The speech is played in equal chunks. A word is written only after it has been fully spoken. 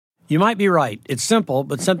You might be right. It's simple,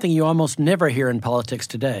 but something you almost never hear in politics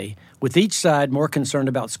today, with each side more concerned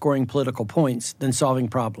about scoring political points than solving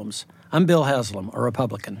problems. I'm Bill Haslam, a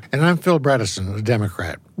Republican. And I'm Phil Bredesen, a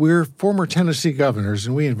Democrat. We're former Tennessee governors,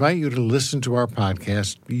 and we invite you to listen to our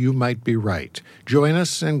podcast, You Might Be Right. Join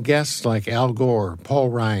us and guests like Al Gore, Paul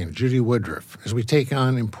Ryan, Judy Woodruff, as we take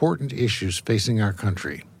on important issues facing our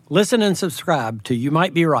country. Listen and subscribe to You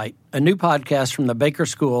Might Be Right, a new podcast from the Baker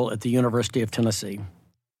School at the University of Tennessee.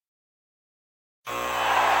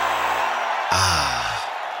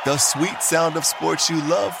 The sweet sound of sports you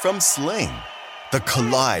love from Sling. The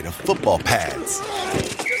collide of football pads.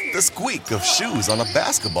 The squeak of shoes on a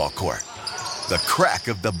basketball court. The crack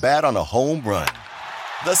of the bat on a home run.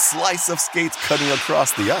 The slice of skates cutting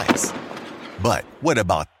across the ice. But what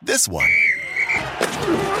about this one?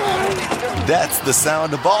 That's the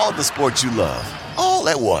sound of all the sports you love, all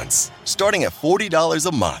at once. Starting at $40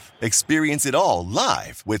 a month. Experience it all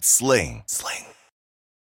live with Sling.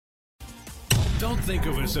 Don't think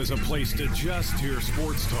of us as a place to just hear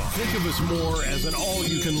sports talk. Think of us more as an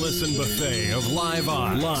all-you-can-listen buffet of live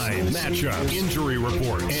odds, line matchups, injury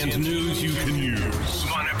reports, and news you can use.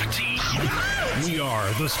 Bon appetit. We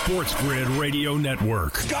are the Sports Grid Radio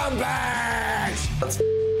Network. Scumbags!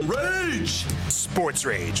 Rage! Sports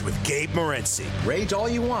Rage with Gabe Morency. Rage all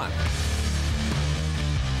you want.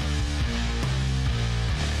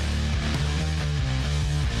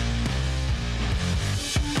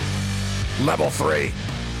 Level 3.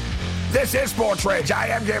 This is Sports Rage. I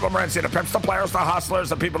am Gabe Morency, the pimps, the players, the hustlers,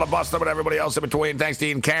 the people that bust them, and everybody else in between. Thanks to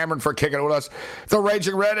Ian Cameron for kicking it with us. The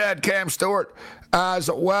Raging Redhead, Cam Stewart, as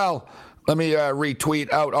well. Let me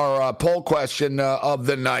retweet out our poll question of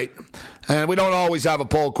the night. And we don't always have a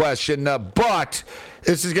poll question, but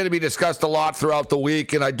this is going to be discussed a lot throughout the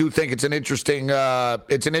week, and I do think it's an interesting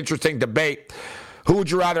debate. Who would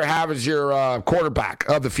you rather have as your quarterback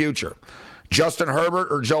of the future? Justin Herbert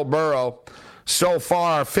or Joe Burrow? So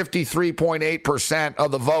far, 53.8%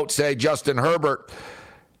 of the vote say Justin Herbert.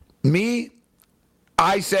 Me,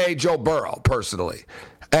 I say Joe Burrow, personally.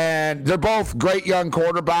 And they're both great young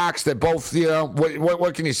quarterbacks. They both,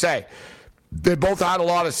 what can you say? They both had a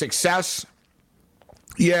lot of success.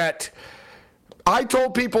 Yet, I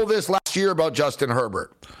told people this last year about Justin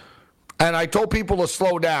Herbert. And I told people to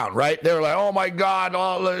slow down, right? They were like, oh, my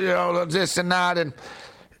God, this and that. And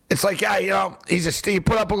it's like, yeah, he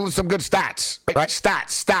put up some good stats, right?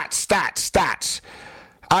 Stats.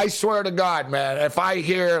 I swear to God, man, if I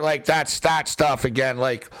hear like that stat stuff again,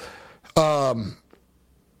 like, Babano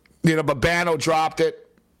dropped it.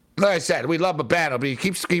 Like I said, we love Babano, but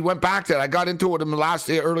he went back to it. I got into it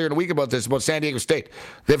earlier in the week about San Diego State.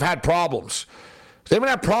 They've had problems. They haven't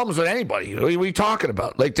had problems with anybody. What are you talking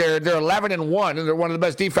about? Like they're 11-1 and they're one of the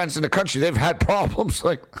best defenses in the country. They've had problems.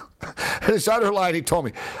 Like this other line, he told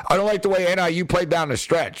me, I don't like the way NIU played down the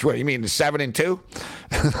stretch. What you mean, the 7-2?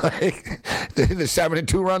 Like the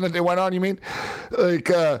 7-2 run that they went on? You mean? Like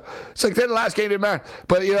it's like then the last game didn't matter.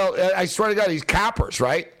 But I swear to God, these cappers,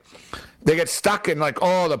 right? They get stuck in like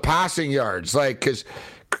the passing yards. Like because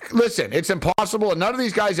listen, it's impossible, and none of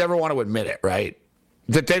these guys ever want to admit it, right?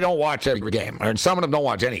 That they don't watch every game, and some of them don't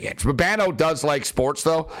watch any games. Babano does like sports,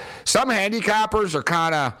 though. Some handicappers are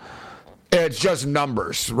kind of, it's just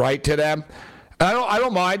numbers, right, to them. And I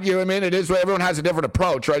don't mind, you know what I mean? It is, everyone has a different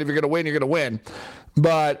approach, right? If you're going to win, you're going to win.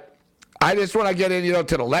 But I just, when I get in, to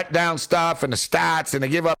the letdown stuff and the stats and they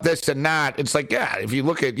give up this and that, it's like, yeah, if you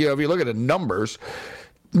look at the numbers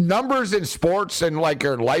in sports and like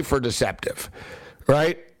your life are deceptive,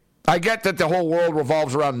 right? I get that the whole world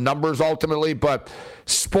revolves around numbers ultimately, but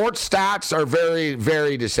sports stats are very,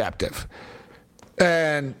 very deceptive.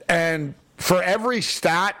 And for every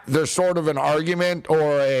stat, there's sort of an argument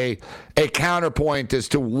or a counterpoint as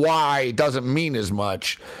to why it doesn't mean as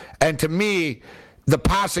much. And to me, the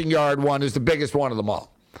passing yard one is the biggest one of them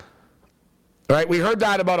all. Right? We heard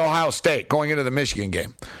that about Ohio State going into the Michigan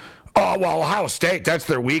game. Oh, well, Ohio State, that's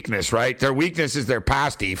their weakness, right? Their weakness is their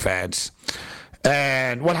pass defense.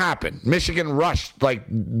 And what happened? Michigan rushed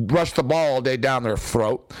the ball all day down their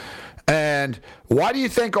throat. And why do you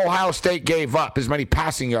think Ohio State gave up as many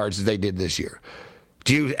passing yards as they did this year?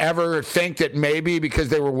 Do you ever think that maybe because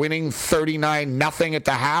they were winning 39-0 at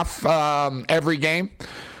the half every game,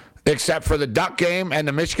 except for the Duck game and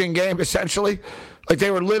the Michigan game, essentially? Like they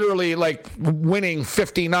were literally like winning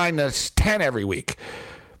 59-10 every week,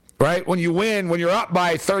 right? When you win, when you're up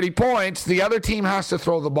by 30 points, the other team has to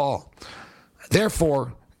throw the ball.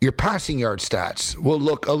 Therefore, your passing yard stats will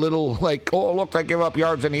look a little like, look, I give up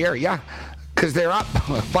yards in the air. Yeah, because they're up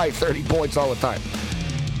by 30 points all the time.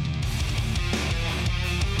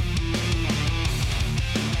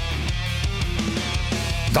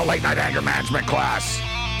 the late night anger management class.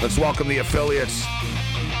 Let's welcome the affiliates.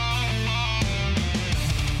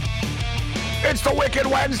 It's the Wicked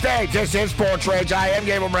Wednesday. This is Sports Rage. I am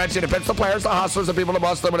Gabriel Morency. It it's the players, the hustlers, the people, the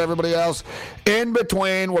bust them, and everybody else in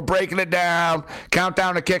between. We're breaking it down.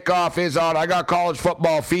 Countdown to kickoff is on. I got college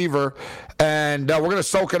football fever, and we're going to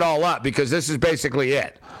soak it all up because this is basically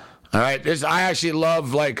it. All right? I actually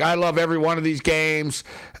love, I love every one of these games,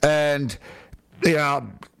 and, you know,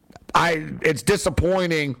 it's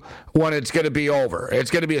disappointing when it's going to be over.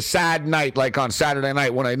 It's going to be a sad night like on Saturday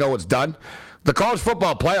night when I know it's done. The college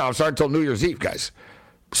football playoffs aren't until New Year's Eve, guys.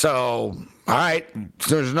 So, all right.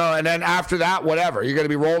 There's no, and then after that, whatever. You're going to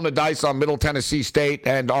be rolling the dice on Middle Tennessee State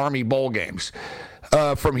and Army bowl games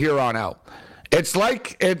from here on out. It's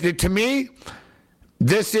like, to me,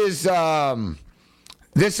 this is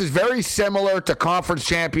very similar to conference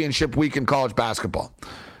championship week in college basketball.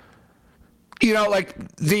 You know, like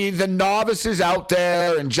the novices out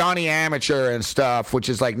there and Johnny Amateur and stuff, which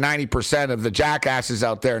is like 90% of the jackasses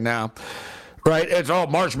out there now, right? It's,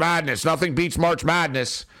 March Madness. Nothing beats March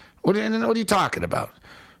Madness. What are you talking about?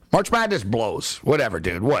 March Madness blows. Whatever,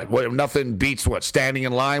 dude. What? Nothing beats what? Standing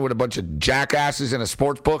in line with a bunch of jackasses in a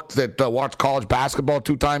sports book that watch college basketball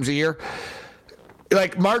 2 times a year?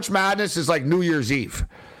 Like, March Madness is like New Year's Eve.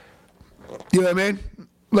 You know what I mean?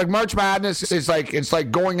 Like, March Madness is like, it's like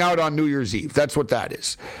going out on New Year's Eve. That's what that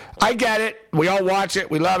is. I get it. We all watch it.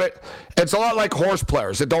 We love it. It's a lot like horse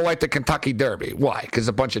players that don't like the Kentucky Derby. Why? Because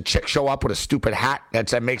a bunch of chicks show up with a stupid hat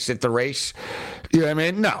that makes it the race. You know what I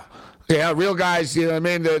mean? No. Yeah, real guys, you know what I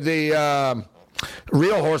mean? The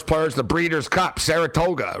real horse players, the Breeders' Cup,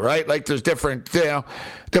 Saratoga, right? Like, there's different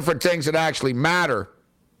things that actually matter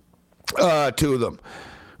to them,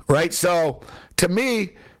 right? So, to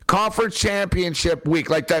me, conference championship week,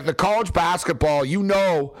 like that, the college basketball, you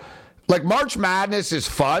know, like March Madness is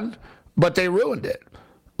fun, but they ruined it.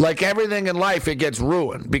 Like everything in life, it gets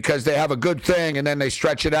ruined because they have a good thing and then they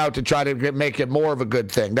stretch it out to try to make it more of a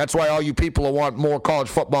good thing. That's why all you people who want more college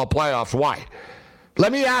football playoffs, why?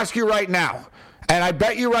 Let me ask you right now, and I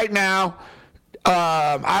bet you right now,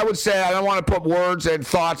 I would say, I don't want to put words and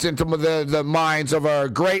thoughts into the minds of our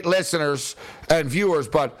great listeners and viewers,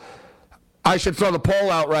 but I should throw the poll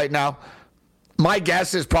out right now. My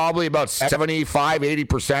guess is probably about 75,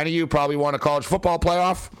 80% of you probably want a college football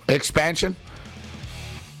playoff expansion.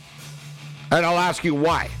 And I'll ask you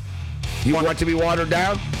why. You want it to be watered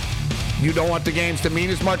down? You don't want the games to mean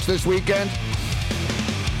as much this weekend?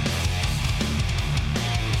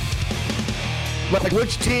 Like,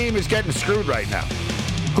 which team is getting screwed right now?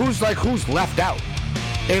 Who's left out?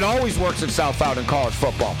 It always works itself out in college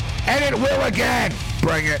football. And it will again.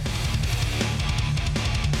 Bring it.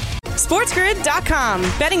 SportsGrid.com.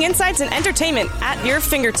 Betting insights and entertainment at your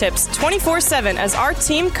fingertips 24/7 as our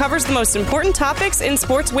team covers the most important topics in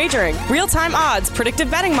sports wagering. Real-time odds,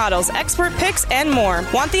 predictive betting models, expert picks, and more.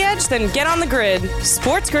 Want the edge? Then get on the grid.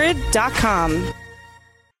 SportsGrid.com.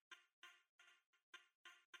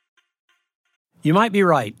 You might be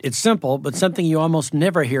right. It's simple, but something you almost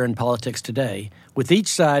never hear in politics today, with each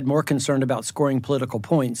side more concerned about scoring political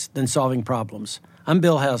points than solving problems. I'm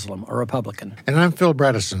Bill Haslam, a Republican. And I'm Phil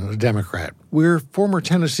Bredesen, a Democrat. We're former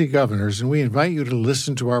Tennessee governors, and we invite you to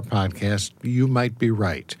listen to our podcast, You Might Be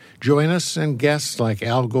Right. Join us and guests like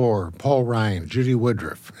Al Gore, Paul Ryan, Judy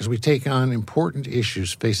Woodruff, as we take on important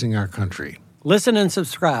issues facing our country. Listen and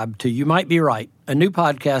subscribe to You Might Be Right, a new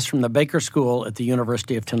podcast from the Baker School at the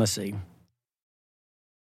University of Tennessee.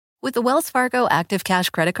 With the Wells Fargo Active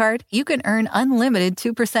Cash Credit Card, you can earn unlimited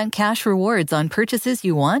 2% cash rewards on purchases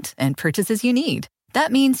you want and purchases you need.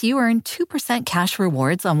 That means you earn 2% cash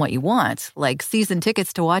rewards on what you want, like season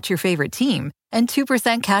tickets to watch your favorite team, and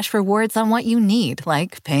 2% cash rewards on what you need,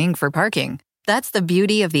 like paying for parking. That's the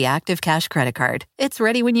beauty of the Active Cash Credit Card. It's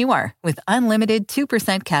ready when you are, with unlimited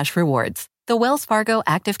 2% cash rewards. The Wells Fargo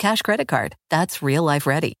Active Cash Credit Card. That's real life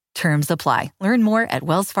ready. Terms apply. Learn more at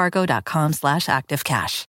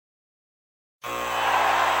wellsfargo.com/activecash.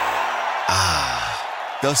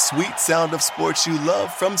 The sweet sound of sports you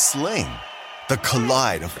love from Sling. The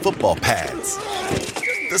collide of football pads.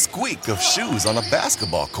 The squeak of shoes on a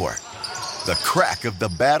basketball court. The crack of the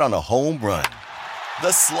bat on a home run.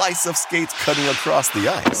 The slice of skates cutting across the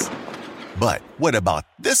ice. But what about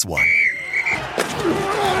this one?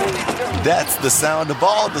 That's the sound of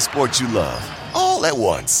all the sports you love, all at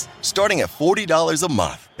once. Starting at $40 a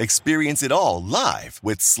month. Experience it all live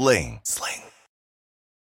with Sling. Sling.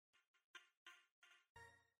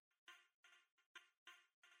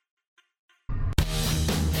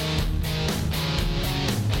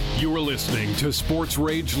 You are listening to Sports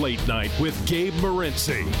Rage Late Night with Gabe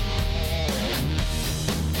Morency.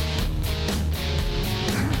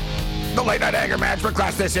 The Late Night Anger Management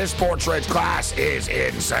class. This is Sports Rage. Class is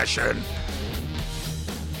in session.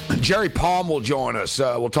 Jerry Palm will join us.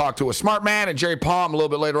 We'll talk to a smart man and Jerry Palm a little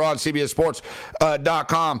bit later on,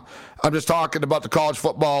 CBSSports.com. I'm just talking about the college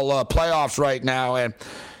football playoffs right now,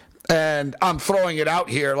 and I'm throwing it out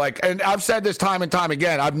here. And I've said this time and time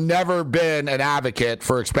again, I've never been an advocate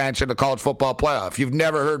for expansion of college football playoff. You've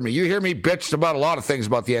never heard me. You hear me bitch about a lot of things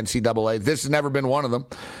about the NCAA. This has never been one of them.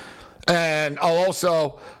 And I'll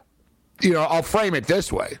also, I'll frame it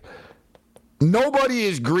this way. Nobody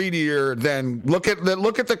is greedier than look at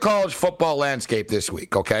the college football landscape this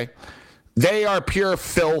week, okay? They are pure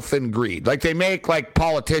filth and greed. They make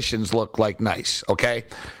politicians look nice, okay?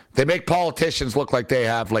 They make politicians look like they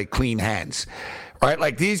have clean hands,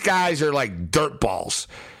 right? These guys are dirt balls.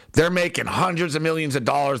 They're making hundreds of millions of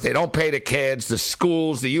dollars. They don't pay the kids. The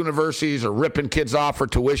schools, the universities are ripping kids off for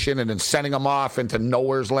tuition and then sending them off into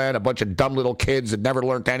nowhere's land. A bunch of dumb little kids that never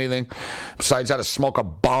learned anything besides how to smoke a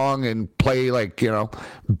bong and play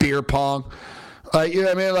beer pong. You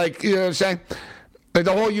know what I mean? You know what I'm saying?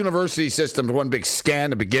 The whole university system is one big scam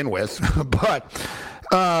to begin with. But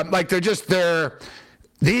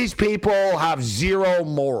these people have zero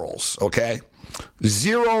morals, okay?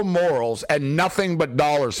 Zero morals and nothing but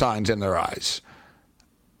dollar signs in their eyes.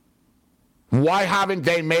 Why haven't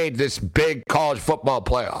they made this big college football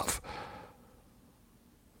playoff?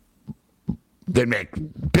 They make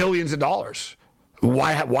billions of dollars.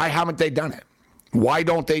 Why haven't they done it? Why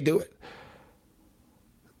don't they do it?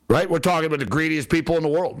 Right? We're talking about the greediest people in the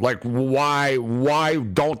world. Why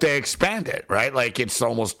don't they expand it? Right? It's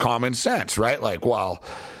almost common sense, right?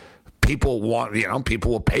 People want,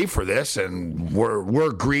 people will pay for this, and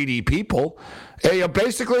we're greedy people.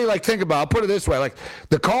 Basically, think about it, I'll put it this way,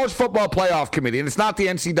 the College Football Playoff Committee, and it's not the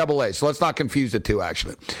NCAA, so let's not confuse the two,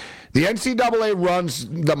 actually. The NCAA runs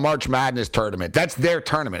the March Madness tournament. That's their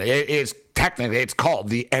tournament. It's called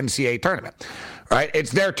the NCAA tournament, right?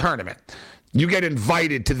 It's their tournament. You get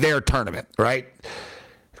invited to their tournament, right?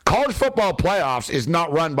 College football playoffs is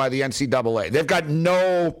not run by the NCAA. They've got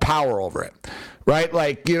no power over it,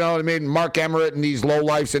 right? You know what I mean? Mark Emmert and these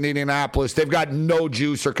lowlifes in Indianapolis, they've got no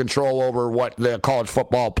juice or control over what the college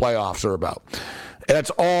football playoffs are about.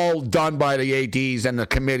 It's all done by the ADs and the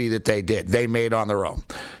committee that they made on their own.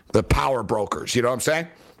 The power brokers, you know what I'm saying?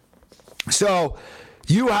 So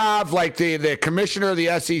you have the commissioner of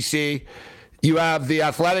the SEC, you have the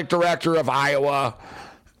athletic director of Iowa.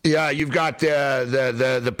 Yeah, you've got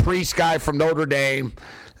the priest guy from Notre Dame.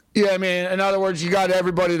 Yeah, I mean, in other words, you got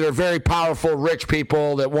everybody that are very powerful, rich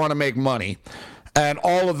people that want to make money. And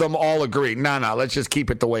all of them all agree, no, let's just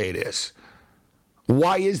keep it the way it is.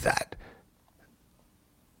 Why is that?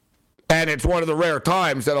 And it's one of the rare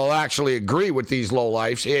times that I'll actually agree with these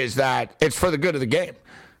lowlifes is that it's for the good of the game.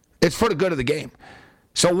 It's for the good of the game.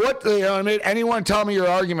 So what, anyone tell me your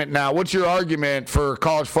argument now. What's your argument for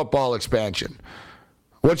college football expansion?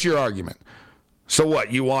 What's your argument? So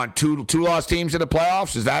what, you want two lost teams in the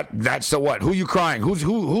playoffs? That's so what? Who you crying?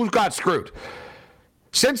 Who's got screwed?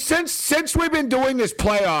 Since we've been doing this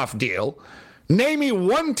playoff deal, name me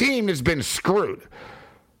one team that's been screwed.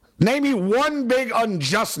 Name me one big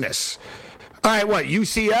unjustness. All right, what,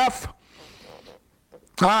 UCF?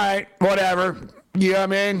 All right, whatever. You know what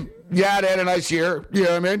I mean? Yeah, they had a nice year. You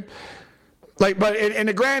know what I mean? But in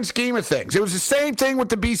the grand scheme of things, it was the same thing with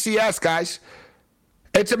the BCS, guys.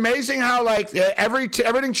 It's amazing how,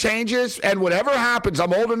 everything changes, and whatever happens,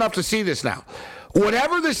 I'm old enough to see this now.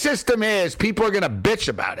 Whatever the system is, people are going to bitch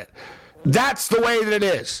about it. That's the way that it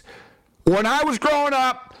is. When I was growing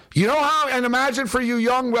up, you know how, and imagine for you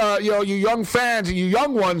young, you young fans and you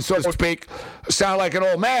young ones, so to speak, sound like an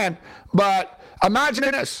old man, but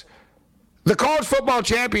imagine this. The college football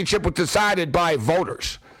championship was decided by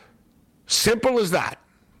voters. Simple as that.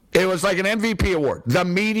 It was like an MVP award. The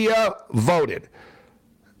media voted.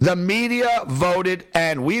 The media voted,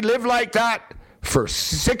 and we lived like that for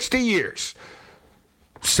 60 years.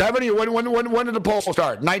 70, when did the poll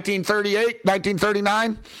start? 1938,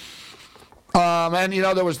 1939? And,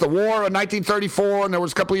 there was the war in 1934, and there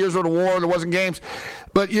was a couple of years of the war, and there wasn't games.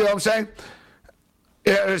 But, you know what I'm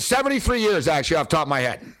saying? 73 years, actually, off the top of my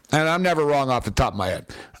head. And I'm never wrong off the top of my head.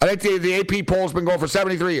 I think the AP poll's been going for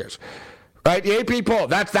 73 years. Right? The AP poll,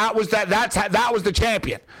 that was the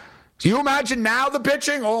champion. Do you imagine now the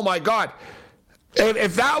pitching? Oh, my God.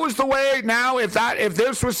 If that was the way now, if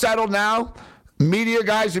this was settled now, media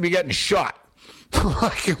guys would be getting shot. You know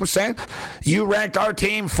what I'm saying? You ranked our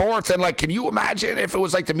team fourth, and can you imagine if it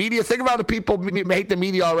was like the media? Think about the people who hate the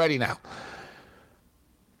media already now.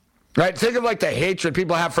 Right? Think of the hatred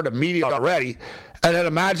people have for the media already, and then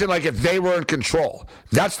imagine if they were in control.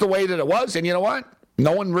 That's the way that it was, and you know what?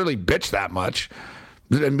 No one really bitched that much.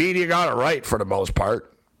 The media got it right for the most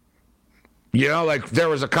part. You know, like there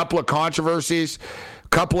was a couple of controversies. A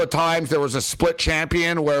couple of times there was a split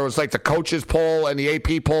champion where it was like the coaches poll and the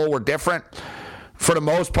AP poll were different. For the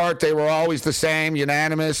most part, they were always the same,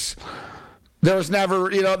 unanimous. There was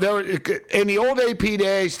never, you know, in the old AP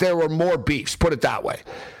days, there were more beefs, put it that way.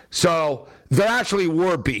 So there actually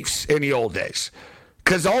were beefs in the old days.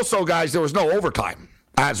 Because also, guys, there was no overtime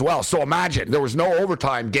as well. So imagine, there was no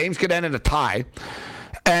overtime. Games could end in a tie.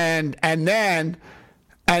 And then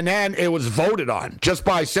it was voted on, just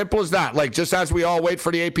by simple as that. Like, just as we all wait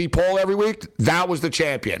for the AP poll every week, that was the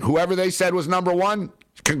champion. Whoever they said was number one,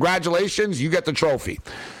 congratulations, you get the trophy.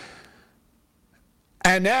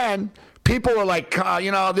 And then people were like,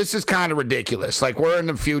 you know, this is kind of ridiculous. Like, we're in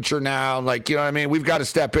the future now. Like, you know what I mean? We've got to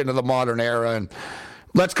step into the modern era and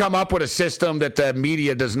let's come up with a system that the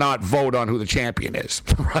media does not vote on who the champion is,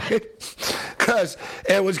 right? Because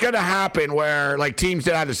it was going to happen where, like, teams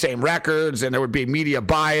didn't have the same records and there would be media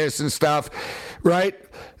bias and stuff, right?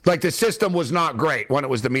 Like, the system was not great when it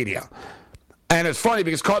was the media. And it's funny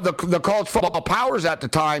because the college football powers at the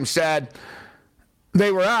time said,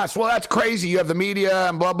 they were asked, well, that's crazy. You have the media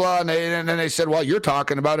and blah, blah. And then they said, well, you're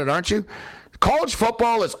talking about it, aren't you? College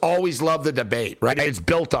football has always loved the debate, right? It's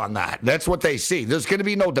built on that. That's what they see. There's going to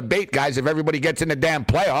be no debate, guys, if everybody gets in the damn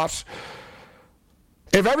playoffs.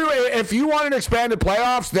 If you want an expanded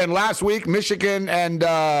playoffs, then last week Michigan and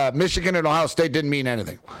Ohio State didn't mean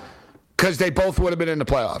anything because they both would have been in the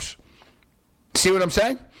playoffs. See what I'm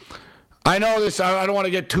saying? I know this. I don't want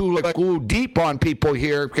to get too deep on people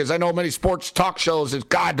here because I know many sports talk shows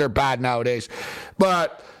God, they're bad nowadays.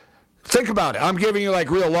 But think about it. I'm giving you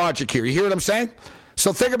like real logic here. You hear what I'm saying?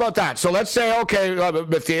 So think about that. So let's say, okay,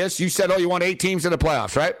 Matthias, you said, you want 8 teams in the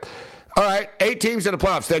playoffs, right? All right, 8 teams in the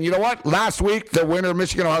playoffs. Then you know what? Last week, the winner of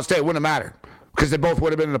Michigan Ohio State wouldn't have mattered because they both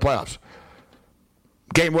would have been in the playoffs.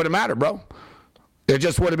 Game wouldn't matter, bro. It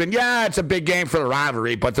just would have been, it's a big game for the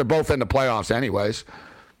rivalry, but they're both in the playoffs anyways.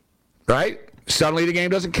 Right? Suddenly the game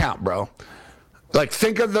doesn't count, bro. Like,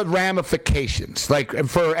 think of the ramifications. Like,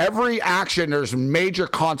 for every action, there's major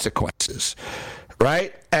consequences,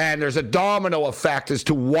 right? And there's a domino effect as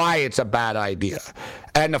to why it's a bad idea.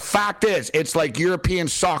 And the fact is, it's like European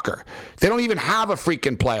soccer. They don't even have a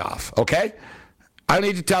freaking playoff, okay? I don't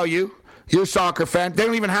need to tell you. You're a soccer fan. They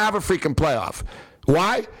don't even have a freaking playoff.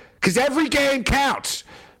 Why? Because every game counts.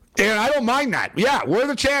 And I don't mind that. Yeah, we're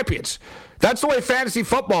the champions. That's the way fantasy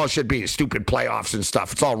football should be, stupid playoffs and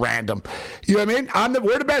stuff. It's all random. You know what I mean?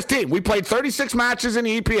 We're the best team. We played 36 matches in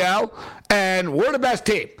the EPL, and we're the best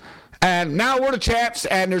team. And now we're the champs,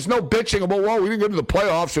 and there's no bitching about, we didn't get to the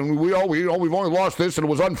playoffs, and we've only lost this, and it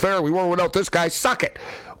was unfair. We weren't without this guy. Suck it.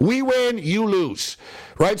 We win, you lose.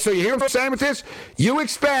 Right? So you hear what I'm saying with this? You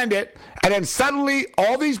expand it, and then suddenly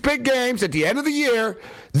all these big games at the end of the year,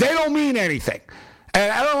 they don't mean anything. And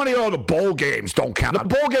I don't want to go, the bowl games don't count. The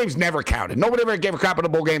bowl games never counted. Nobody ever gave a crap about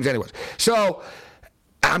the bowl games anyways. So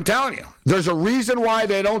I'm telling you, there's a reason why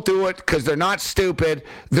they don't do it, because they're not stupid.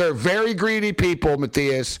 They're very greedy people,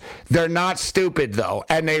 Matthias. They're not stupid, though.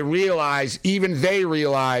 And they realize, no.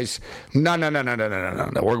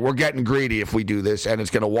 We're getting greedy if we do this, and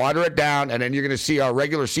it's going to water it down, and then you're going to see our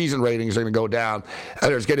regular season ratings are going to go down,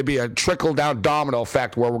 and there's going to be a trickle-down domino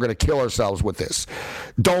effect where we're going to kill ourselves with this.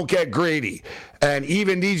 Don't get greedy. And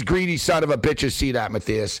even these greedy son of a bitches see that,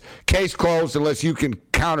 Matthias. Case closed unless you can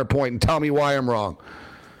counterpoint and tell me why I'm wrong.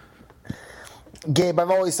 Gabe, I've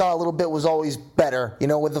always thought a little bit was always better. You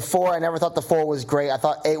know, with the 4, I never thought the 4 was great. I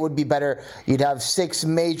thought 8 would be better. You'd have 6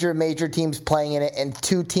 major teams playing in it and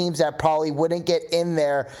 2 teams that probably wouldn't get in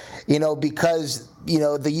there, because, the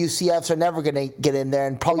UCFs are never going to get in there,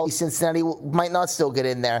 and probably Cincinnati might not still get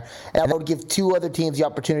in there. And I would give 2 other teams the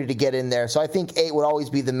opportunity to get in there. So I think 8 would always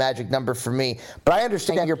be the magic number for me. But I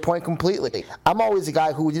understand your point completely. I'm always a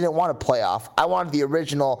guy who didn't want a playoff. I wanted the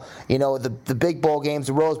original, the big bowl games,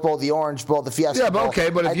 the Rose Bowl, the Orange Bowl, the Fiesta Bowl. Yeah, but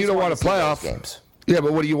okay, but if you don't want a playoff, games. Yeah,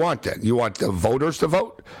 but what do you want then? You want the voters to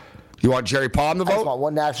vote? You want Jerry Palm to vote? I just want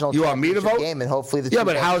one national you want me to vote? Game and hopefully yeah,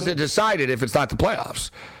 but how is it decided if it's not the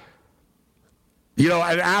playoffs?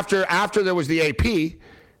 And after there was the AP,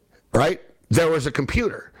 right, there was a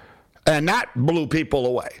computer. And that blew people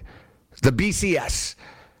away. The BCS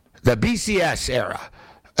era.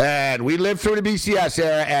 And we lived through the BCS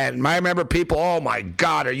era, and I remember people, oh, my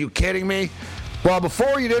God, are you kidding me? Well,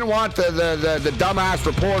 before you didn't want the dumbass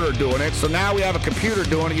reporter doing it, so now we have a computer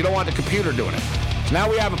doing it. You don't want the computer doing it. So now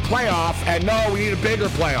we have a playoff, and no, we need a bigger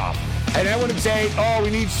playoff. And everyone would say,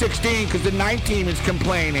 we need 16 because the 9 team is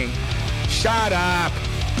complaining. Shut up.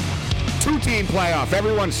 2-team playoff.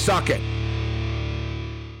 Everyone suck it.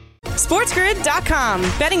 SportsGrid.com.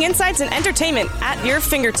 Betting insights and entertainment at your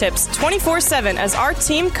fingertips 24/7 as our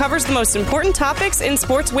team covers the most important topics in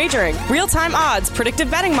sports wagering. Real-time odds,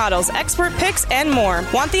 predictive betting models, expert picks, and more.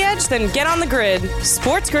 Want the edge? Then get on the grid.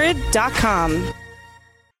 SportsGrid.com.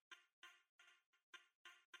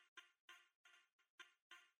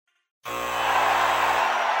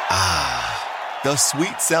 The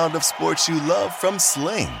sweet sound of sports you love from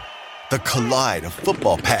Sling. The collide of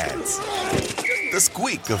football pads. The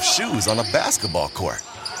squeak of shoes on a basketball court.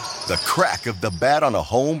 The crack of the bat on a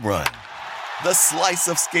home run. The slice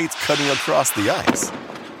of skates cutting across the ice.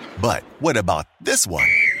 But what about this one?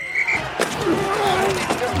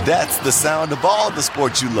 That's the sound of all the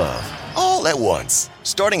sports you love, all at once.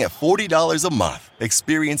 Starting at $40 a month.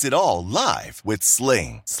 Experience it all live with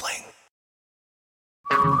Sling.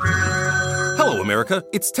 Hello, America.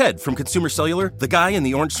 It's Ted from Consumer Cellular, the guy in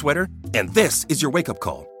the orange sweater, and this is your wake-up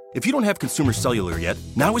call. If you don't have Consumer Cellular yet,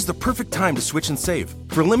 now is the perfect time to switch and save.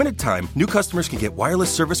 For a limited time, new customers can get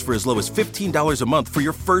wireless service for as low as $15 a month for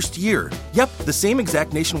your first year. Yep, the same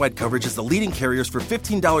exact nationwide coverage as the leading carriers for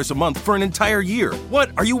 $15 a month for an entire year.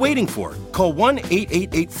 What are you waiting for? Call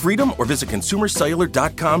 1-888-FREEDOM or visit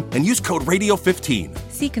ConsumerCellular.com and use code Radio15.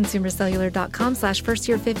 See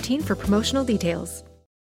ConsumerCellular.com/firstyear15 for promotional details.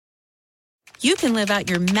 You can live out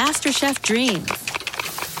your MasterChef dreams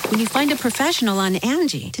when you find a professional on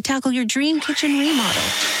Angie to tackle your dream kitchen remodel.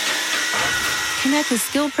 Connect with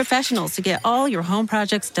skilled professionals to get all your home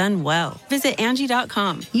projects done well. Visit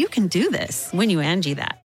Angie.com. You can do this when you Angie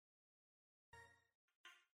that.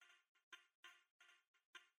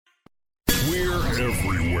 We're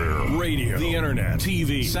everywhere. Radio, the internet,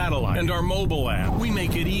 TV, satellite, and our mobile app. We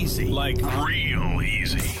make it easy, like real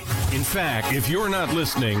easy. In fact, if you're not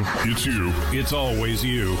listening, it's you. It's always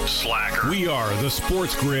you. Slacker. We are the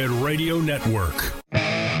Sports Grid Radio Network.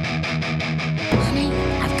 Honey,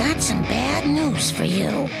 I've got some bad news for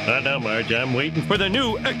you. Now, Marge, I'm waiting for the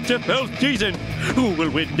new XFL season. Who will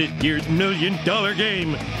win this year's $1 million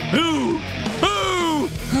game? Who?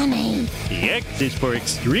 Honey. The X is for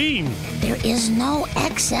extreme. There is no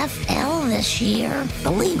XFL this year.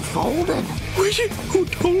 The league folded. Who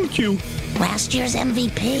told you? Last year's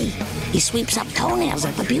MVP. He sweeps up toenails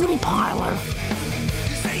at the beauty parlor. You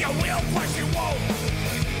say you will, but you won't.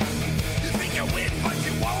 You think you win, but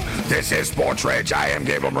you won't. This is Sports Rage. I am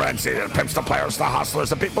Gabriel Morency. The pimps, the players, the hustlers,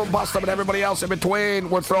 the people who bust them, and everybody else in between.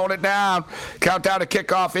 We're throwing it down. Countdown to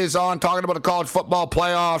kickoff is on. Talking about the college football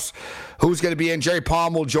playoffs. Who's going to be in? Jerry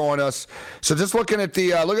Palm will join us. So just looking at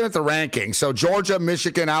the rankings. So Georgia,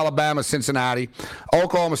 Michigan, Alabama, Cincinnati,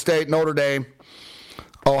 Oklahoma State, Notre Dame,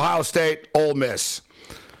 Ohio State, Ole Miss.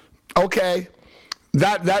 Okay,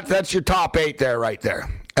 that's your top 8 there, right there.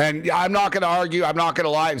 And I'm not going to argue. I'm not going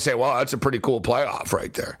to lie and say, well, that's a pretty cool playoff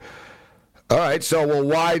right there. All right, so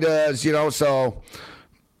why does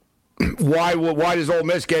why does Ole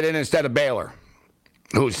Miss get in instead of Baylor,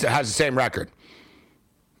 who has the same record?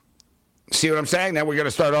 See what I'm saying? Then we're going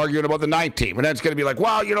to start arguing about the 9th team. And then it's going to be like,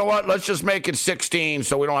 well, you know what? Let's just make it 16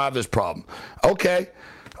 so we don't have this problem. Okay,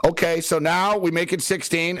 so now we make it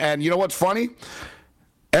 16. And you know what's funny?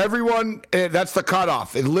 Everyone, that's the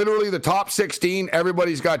cutoff. And literally the top 16,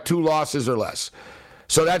 everybody's got 2 losses or less.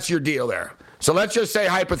 So that's your deal there. So let's just say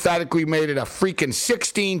hypothetically made it a freaking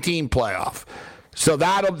 16-team playoff. So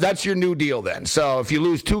that's your new deal then. So if you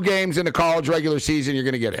lose 2 games in the college regular season, you're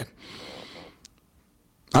going to get in.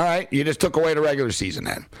 All right, you just took away the regular season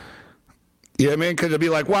then. You know what I mean? Because it'd be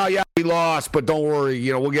like, well, yeah, we lost, but don't worry,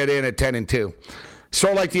 we'll get in at 10-2.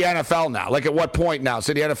 So like the NFL now. Like at what point now?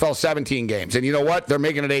 So the NFL 17 games, and you know what? They're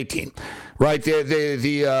making it 18, right?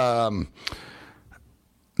 They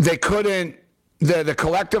couldn't. The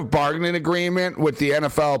collective bargaining agreement with the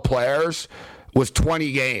NFL players was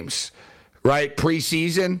 20 games, right?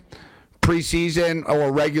 Preseason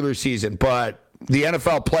or regular season, but the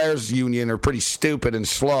NFL Players Union are pretty stupid and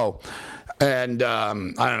slow. And I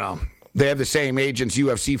don't know. They have the same agents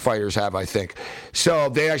UFC fighters have, I think. So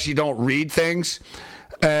they actually don't read things.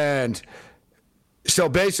 And so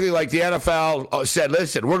basically, like the NFL said,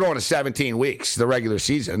 listen, we're going to 17 weeks, the regular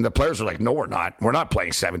season. And the players are like, no, we're not. We're not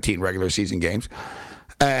playing 17 regular season games.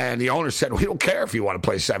 And the owner said, we don't care if you want to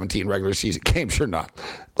play 17 regular season games or not.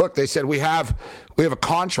 Look, they said, we have a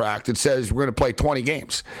contract that says we're going to play 20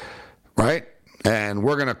 games, right? And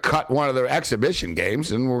we're going to cut one of their exhibition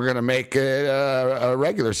games, and we're going to make it a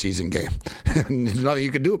regular season game. There's nothing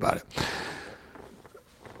you can do about it.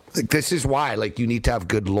 Like, this is why, you need to have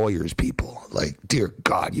good lawyers, people. Like, dear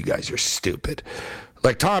God, you guys are stupid.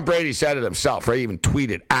 Like, Tom Brady said it himself, right? He even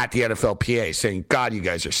tweeted at the NFLPA saying, God, you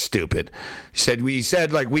guys are stupid. He said,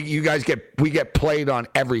 you guys get played on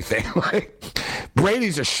everything.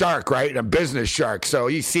 Brady's a shark, right? A business shark. So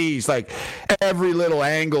he sees like every little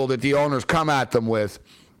angle that the owners come at them with.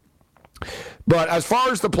 But as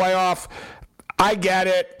far as the playoff, I get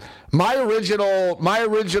it. My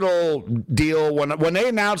original deal when they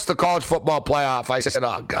announced the college football playoff, I said,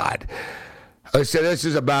 "Oh God," I said, "This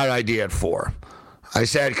is a bad idea at 4." I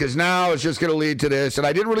said, because now it's just going to lead to this, and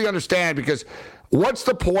I didn't really understand because what's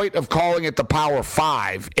the point of calling it the Power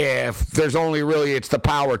 5 if there's only really it's the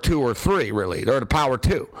Power 2 or 3 really, or the Power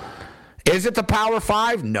 2? Is it the Power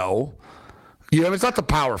 5? No. It's not the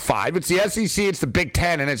Power 5. It's the SEC, it's the Big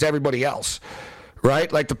Ten, and it's everybody else.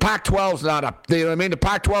 Right? Like the Pac-12's not a, you know what I mean? The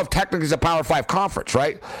Pac-12 technically is a Power 5 conference,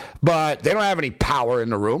 right? But they don't have any power in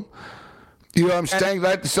the room. You know what I'm saying?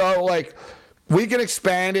 So, like, we can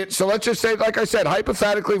expand it. So let's just say, like I said,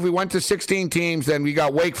 hypothetically, if we went to 16 teams, then we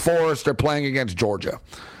got Wake Forest, they're playing against Georgia.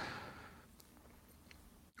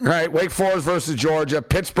 Right? Wake Forest versus Georgia,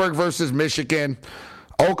 Pittsburgh versus Michigan,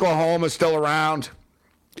 Oklahoma's still around.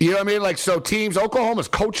 You know what I mean? Like, so teams, Oklahoma's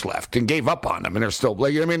coach left and gave up on them, and they're still,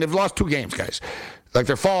 like, you know what I mean? They've lost 2 games, guys. Like,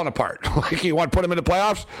 they're falling apart. Like, you want to put them in the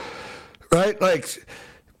playoffs? Right? Like,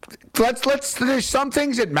 there's some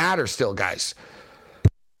things that matter still, guys.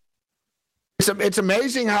 It's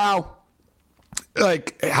amazing how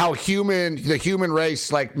the human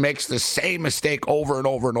race, like, makes the same mistake over and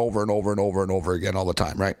over and over and over and over and over again all the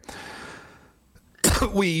time, right?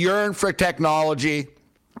 We yearn for technology.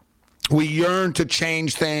 We yearn to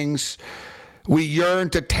change things. We yearn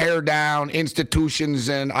to tear down institutions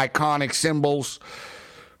and iconic symbols,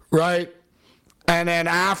 right? And then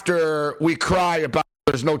after, we cry about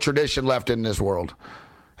there's no tradition left in this world.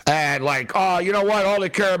 And like, oh, you know what? All they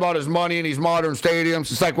care about is money in these modern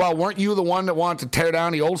stadiums. It's like, well, weren't you the one that wanted to tear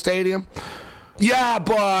down the old stadium? Yeah,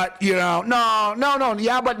 but, no.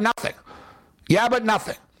 Yeah, but nothing. Yeah, but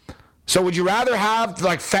nothing. So would you rather have,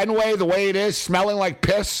 like, Fenway the way it is, smelling like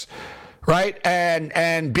piss, right,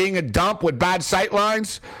 and being a dump with bad sight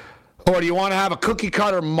lines? Or do you want to have a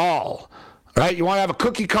cookie-cutter mall, right? You want to have a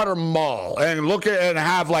cookie-cutter mall and look at and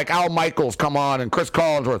have, like, Al Michaels come on and Chris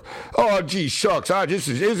Collinsworth. Oh, gee, shucks.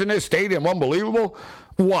 Isn't this stadium unbelievable?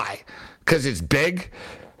 Why? Because it's big?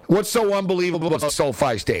 What's so unbelievable about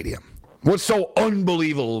SoFi Stadium? What's so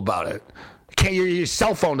unbelievable about it? Your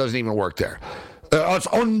cell phone doesn't even work there. It's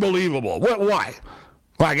unbelievable. Why?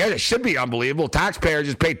 Well, I guess it should be unbelievable. Taxpayers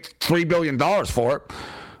just paid $3 billion for it.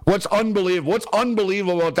 What's unbelievable? What's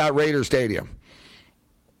unbelievable about that Raider Stadium?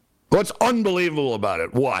 What's unbelievable about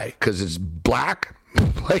it? Why? Because it's black?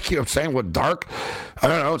 Like, you know what I'm saying? What, dark? I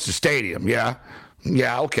don't know. It's a stadium. Yeah.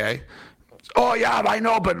 Yeah, okay. Oh, yeah, I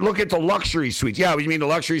know, but look at the luxury suites. Yeah, you mean the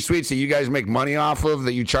luxury suites that you guys make money off of,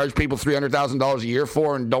 that you charge people $300,000 a year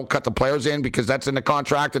for and don't cut the players in because that's in the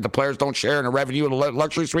contract that the players don't share in the revenue of the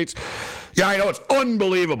luxury suites? Yeah, I know. It's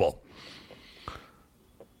unbelievable.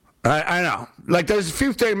 I know. Like, there's a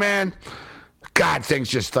few things, man. God, things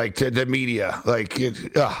just like the media. Like,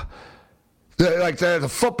 the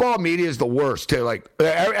football media is the worst, too. Like,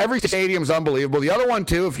 every stadium's unbelievable. The other one,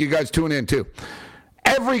 too, if you guys tune in, too.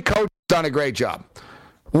 Every coach done a great job.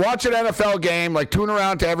 Watch an NFL game, like tune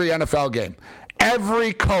around to every NFL game.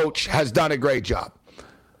 Every coach has done a great job.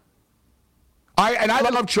 I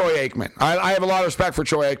love Troy Aikman. I have a lot of respect for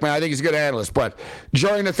Troy Aikman. I think he's a good analyst. But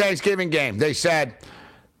during the Thanksgiving game, they said,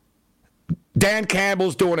 Dan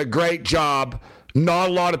Campbell's doing a great job. Not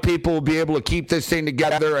a lot of people will be able to keep this thing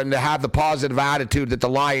together and to have the positive attitude that the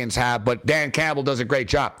Lions have, but Dan Campbell does a great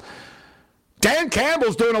job. Dan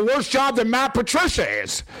Campbell's doing a worse job than Matt Patricia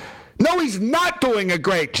is. No, he's not doing a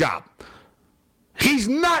great job. He's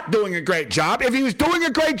not doing a great job. If he was doing a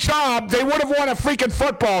great job, they would have won a freaking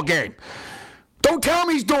football game. Don't tell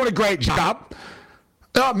me he's doing a great job.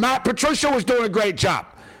 Matt Patricia was doing a great job.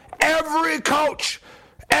 Every coach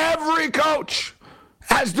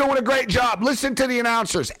has doing a great job. Listen to the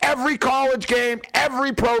announcers. Every college game,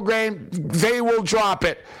 every pro game, they will drop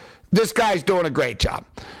it. This guy's doing a great job.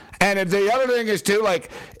 And if the other thing is, too, like,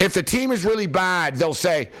 if the team is really bad, they'll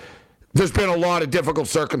say, there's been a lot of difficult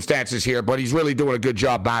circumstances here, but he's really doing a good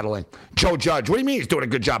job battling. Joe Judge, what do you mean he's doing a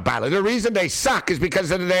good job battling? The reason they suck is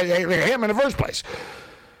because of him in the first place.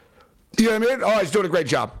 You know what I mean? Oh, he's doing a great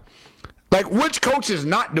job. Like, which coach is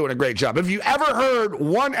not doing a great job? Have you ever heard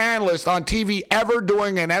one analyst on TV ever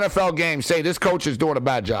doing an NFL game say this coach is doing a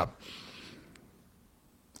bad job?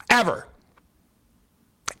 Ever.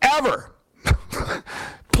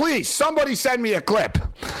 Please, somebody send me a clip.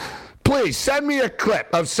 Please, send me a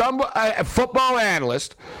clip of a football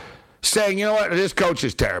analyst saying, you know what, this coach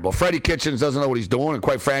is terrible. Freddie Kitchens doesn't know what he's doing, and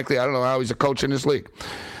quite frankly, I don't know how he's a coach in this league.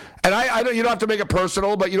 And I you don't have to make it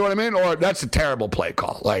personal, but you know what I mean? Or that's a terrible play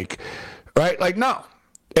call. Like, right? Like, no.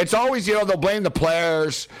 It's always, they'll blame the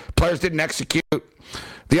players. Players didn't execute.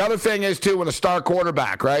 The other thing is, too, when a star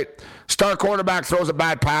quarterback, right? Star quarterback throws a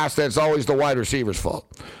bad pass, then it's always the wide receiver's fault.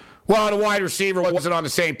 Well, the wide receiver wasn't on the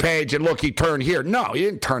same page, and look, he turned here. No, he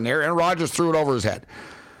didn't turn there. Aaron Rodgers threw it over his head.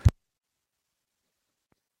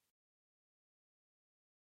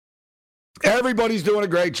 Everybody's doing a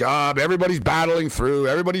great job. Everybody's battling through.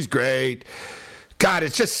 Everybody's great. God,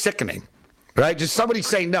 it's just sickening, right? Just somebody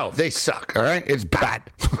say, no, they suck, all right? It's bad.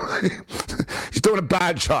 He's doing a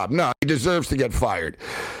bad job. No, he deserves to get fired.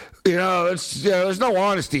 There's no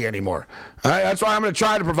honesty anymore. All right? That's why I'm going to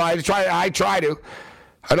try to provide. I try to.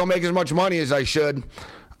 I don't make as much money as I should,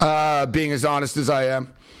 being as honest as I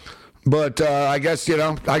am. But I guess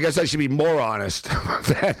I should be more honest.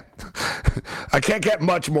 I can't get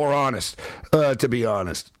much more honest, to be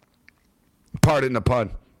honest. Pardon the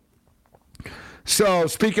pun. So,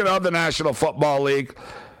 speaking of the National Football League,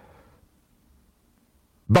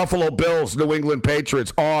 Buffalo Bills, New England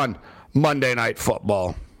Patriots on Monday Night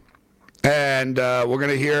Football. And we're going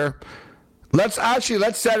to hear... Let's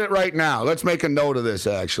set it right now. Let's make a note of this,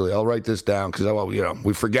 actually. I'll write this down because,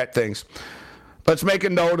 we forget things. Let's make a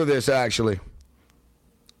note of this, actually.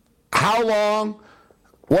 How long?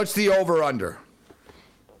 What's the over-under?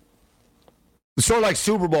 It's sort of like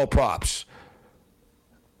Super Bowl props.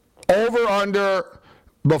 Over-under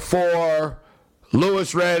before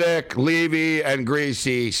Louis Riddick, Levy, and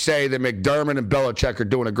Greasy say that McDermott and Belichick are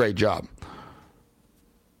doing a great job.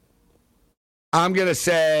 I'm going to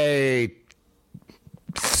say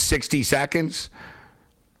 60 seconds.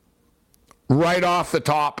 Right off the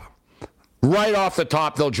top,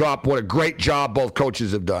 they'll drop what a great job both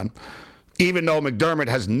coaches have done, even though McDermott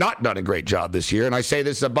has not done a great job this year. And I say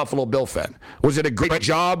this as a Buffalo Bill fan. Was it a great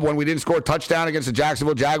job when we didn't score a touchdown against the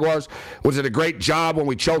Jacksonville Jaguars? Was it a great job when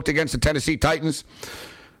we choked against the Tennessee Titans?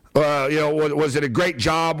 Was it a great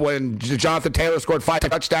job when Jonathan Taylor scored 5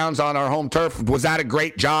 touchdowns on our home turf? Was that a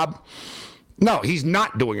great job? No, he's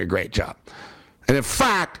not doing a great job. And in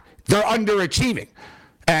fact, they're underachieving.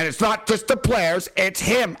 And it's not just the players, it's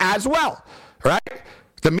him as well, right?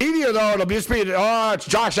 The media, though, it'll just be, it's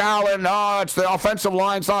Josh Allen, it's the offensive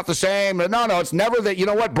line's not the same. No, it's never that. You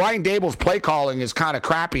know what? Brian Daboll's play calling is kind of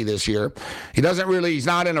crappy this year. He's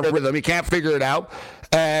not in a rhythm. He can't figure it out.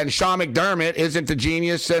 And Sean McDermott isn't a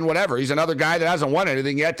genius and whatever. He's another guy that hasn't won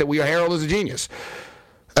anything yet that we herald as a genius.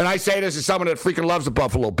 And I say this as someone that freaking loves the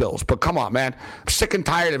Buffalo Bills. But come on, man. I'm sick and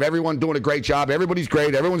tired of everyone doing a great job. Everybody's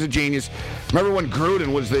great. Everyone's a genius. Remember when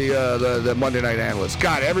Gruden was the Monday night analyst?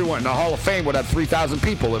 God, everyone in the Hall of Fame would have 3,000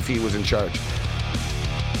 people if he was in charge.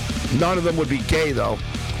 None of them would be gay, though.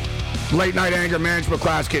 Late night anger management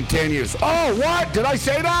class continues. Oh, what? Did I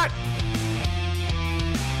say that?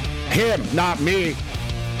 Him, not me.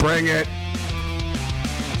 Bring it.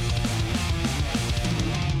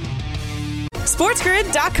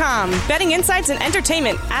 SportsGrid.com. Betting insights and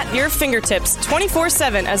entertainment at your fingertips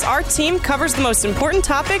 24/7 as our team covers the most important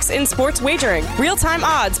topics in sports wagering. Real-time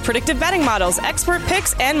odds, predictive betting models, expert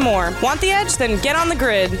picks, and more. Want the edge? Then get on the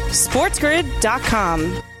grid.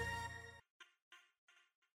 SportsGrid.com.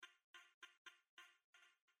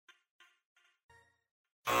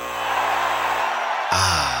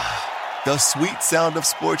 The sweet sound of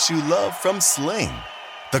sports you love from Sling.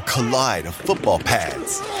 The collide of football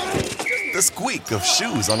pads. The squeak of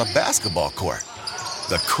shoes on a basketball court.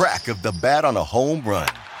 The crack of the bat on a home run.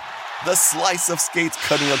 The slice of skates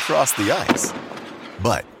cutting across the ice.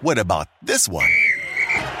 But what about this one?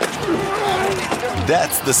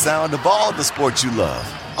 That's the sound of all the sports you love,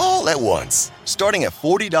 all at once. Starting at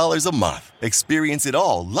 $40 a month. Experience it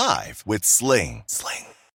all live with Sling.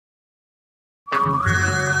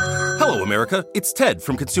 Hello, America. It's Ted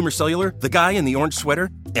from Consumer Cellular, the guy in the orange sweater,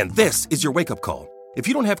 and this is your wake-up call. If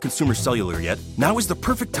you don't have Consumer Cellular yet, now is the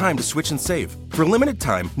perfect time to switch and save. For a limited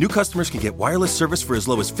time, new customers can get wireless service for as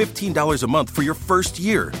low as $15 a month for your first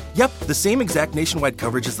year. Yep, the same exact nationwide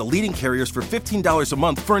coverage as the leading carriers for $15 a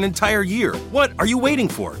month for an entire year. What are you waiting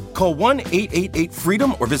for? Call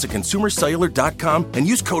 1-888-FREEDOM or visit ConsumerCellular.com and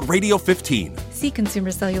use code RADIO15. See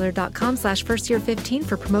ConsumerCellular.com/firstyear15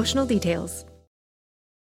 for promotional details.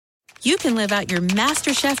 You can live out your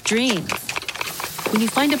MasterChef dreams when you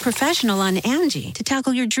find a professional on Angie to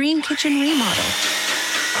tackle your dream kitchen remodel.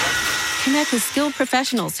 Connect with skilled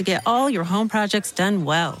professionals to get all your home projects done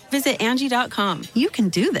well. Visit Angie.com. You can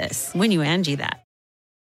do this when you Angie that.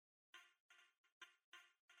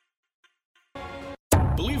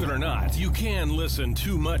 Believe it or not, you can listen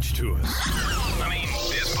too much to us. I mean,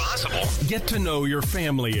 it's possible. Get to know your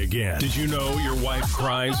family again. Did you know your wife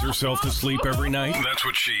cries herself to sleep every night? That's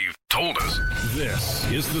what she told us. This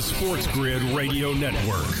is the Sports Grid Radio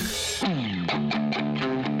Network.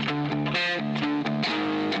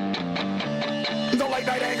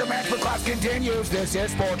 Fight Night Anger Management class continues. This is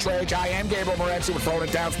Sports Rage. I am Gabriel Morency. We're throwing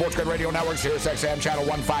it down. Sports Grid Radio Network, Sirius XM, Channel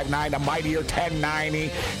 159, the mightier 1090.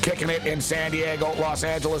 Kicking it in San Diego, Los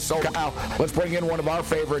Angeles, SoCal. Let's bring in one of our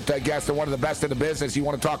favorite guests and one of the best in the business. You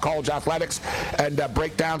want to talk college athletics and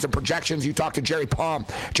breakdowns and projections, you talk to Jerry Palm.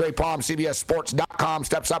 Jerry Palm, CBSSports.com,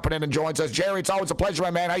 steps up and joins us. Jerry, it's always a pleasure, my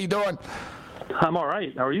man. How you doing? I'm all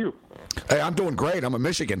right. How are you? Hey, I'm doing great. I'm a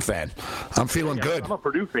Michigan fan. I'm feeling good. I'm a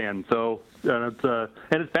Purdue fan, so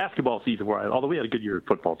it's basketball season although we had a good year at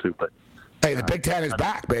football too, but. Hey, the Big Ten is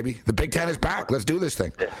back, baby. The Big Ten is back. Let's do this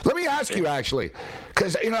thing. Let me ask you, actually,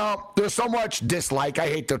 because, there's so much dislike. I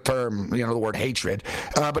hate the term, the word hatred,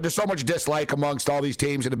 but there's so much dislike amongst all these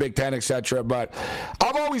teams in the Big Ten, et cetera. But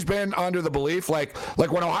I've always been under the belief, like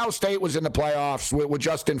when Ohio State was in the playoffs with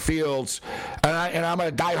Justin Fields, and I'm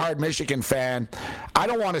a diehard Michigan fan, I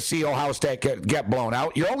don't want to see Ohio State get blown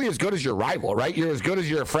out. You're only as good as your rival, right? You're as good as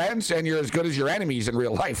your friends, and you're as good as your enemies in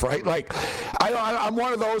real life, right? Like, I'm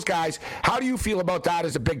one of those guys. How do you feel about that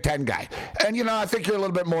as a Big Ten guy? And, I think you're a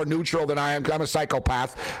little bit more neutral than I am, because I'm a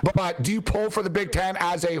psychopath. But do you pull for the Big Ten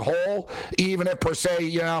as a whole, even if, per se,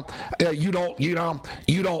 you don't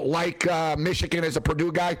like Michigan as a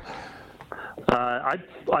Purdue guy? I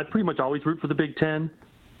pretty much always root for the Big Ten,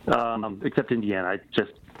 except Indiana. I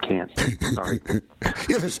just can't. Sorry.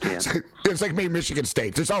 It's like me, Michigan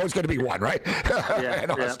State. There's always going to be one, right? Yeah.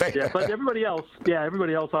 But everybody else,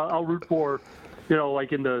 I'll root for,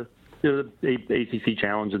 like in the ACC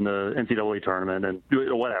Challenge and the NCAA tournament and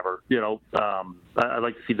whatever. I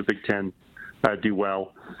like to see the Big Ten do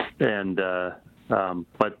well, and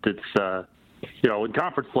but it's in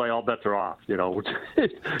conference play, all bets are off.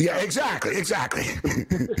 Yeah, exactly. It's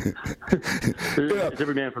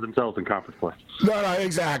every man for themselves in conference play. No,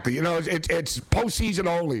 exactly. It's postseason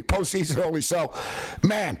only. So,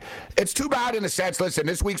 man, it's too bad in a sense. Listen,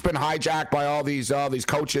 this week's been hijacked by all these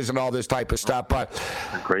coaches and all this type of stuff. But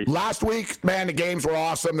last week, man, the games were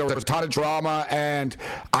awesome. There was a ton of drama, and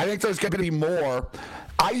I think there's going to be more.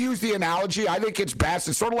 I use the analogy, I think it's best.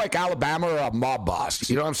 It's sort of like Alabama or a mob boss.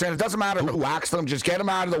 You know what I'm saying? It doesn't matter who whacks them. Just get them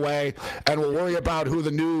out of the way, and we'll worry about who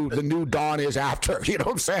the new Don is after. You know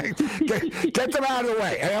what I'm saying? Get them out of the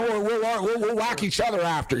way, and we'll whack each other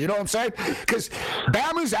after. You know what I'm saying? Because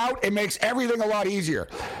Bama's out, it makes everything a lot easier.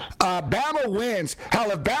 Bama wins.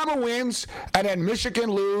 Hell, if Bama wins and then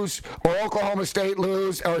Michigan lose or Oklahoma State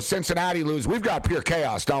lose or Cincinnati lose, we've got pure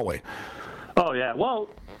chaos, don't we? Oh, yeah. Well,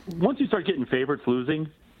 once you start getting favorites losing,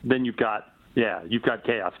 then you've got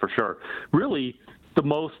chaos for sure. Really, the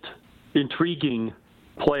most intriguing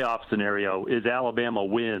playoff scenario is Alabama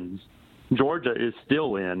wins, Georgia is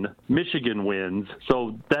still in, Michigan wins,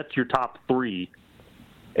 so that's your top three,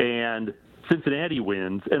 and Cincinnati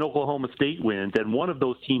wins, and Oklahoma State wins, and one of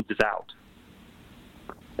those teams is out.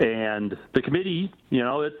 And the committee,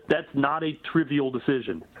 that's not a trivial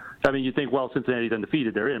decision. I mean, you think, well, Cincinnati's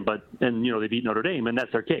undefeated, they're in, they beat Notre Dame, and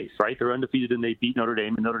that's their case, right? They're undefeated and they beat Notre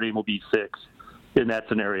Dame, and Notre Dame will be 6 in that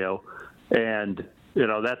scenario. And,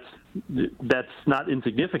 that's not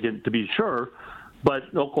insignificant to be sure, but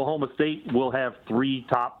Oklahoma State will have 3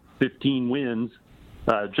 top 15 wins,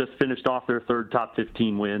 just finished off their 3rd top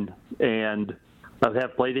 15 win, and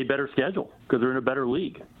have played a better schedule because they're in a better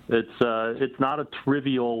league. It's not a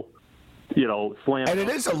trivial slam. And it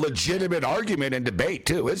is a legitimate argument and debate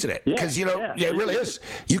too, isn't it? Because it really is.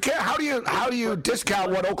 You can't. How do you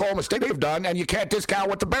discount what Oklahoma State have done, and you can't discount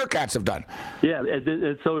what the Bearcats have done? Yeah,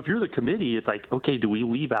 and so if you're the committee, it's like, okay, do we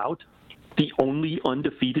leave out the only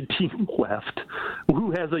undefeated team left,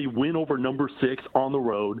 who has a win over number 6 on the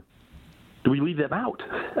road? Do we leave them out?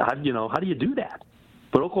 How do you do that?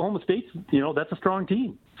 But Oklahoma State's, that's a strong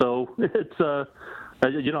team, so it's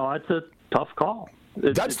it's a tough call.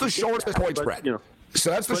 That's the shortest point spread. So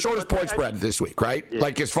that's the shortest point spread this week, right? Yeah,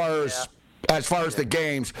 like as far as the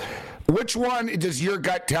games, which one does your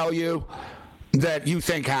gut tell you that you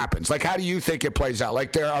think happens? Like, how do you think it plays out?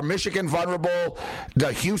 Like, are Michigan vulnerable?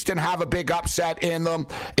 Does Houston have a big upset in them?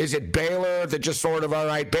 Is it Baylor that just sort of, all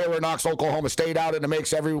right, Baylor knocks Oklahoma State out and it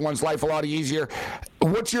makes everyone's life a lot easier?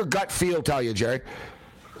 What's your gut feel tell you, Jerry?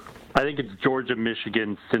 I think it's Georgia,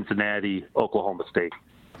 Michigan, Cincinnati, Oklahoma State.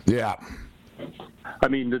 Yeah. I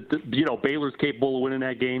mean, Baylor's capable of winning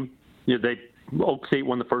that game. Oak State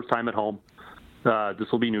won the first time at home. This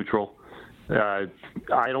will be neutral. I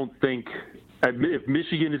don't think if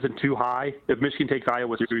Michigan isn't too high, if Michigan takes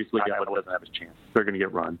Iowa seriously, Iowa doesn't have a chance. They're going to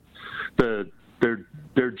get run.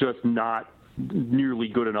 They're just not nearly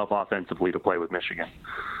good enough offensively to play with Michigan.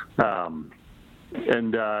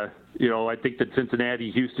 I think that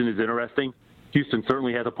Cincinnati, Houston is interesting. Houston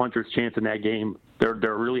certainly has a puncher's chance in that game. They're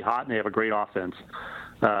really hot and they have a great offense.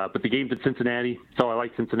 But the game's at Cincinnati, so I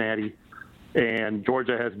like Cincinnati. And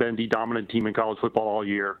Georgia has been the dominant team in college football all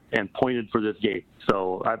year and pointed for this game.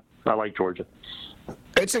 So I like Georgia.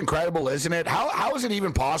 It's incredible, isn't it? How is it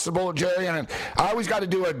even possible, Jerry? And I always got to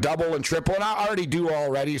do a double and triple, and I already do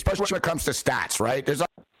already, especially when it comes to stats, right? There's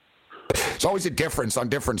always a difference on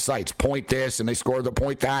different sites. Point this, and they score the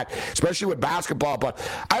point that, especially with basketball. But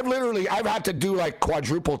I've had to do like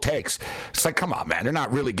quadruple takes. It's like, come on, man. They're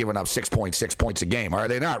not really giving up 6.6 points a game, are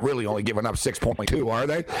they? Not really only giving up 6.2, are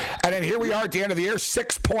they? And then here we are at the end of the year,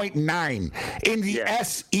 6.9 in the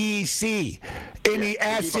SEC. The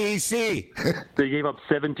SEC. They gave up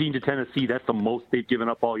 17 to Tennessee. That's the most they've given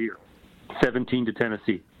up all year. 17 to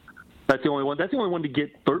Tennessee. That's the only one. That's the only one to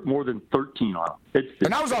get more than 13 on them.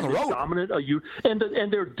 And that was on the road. Dominant,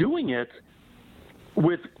 and they're doing it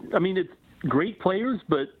with. I mean, it's great players,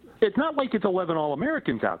 but it's not like it's 11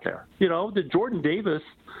 All-Americans out there. You know, the Jordan Davis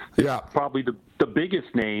is probably the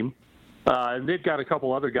biggest name, and they've got a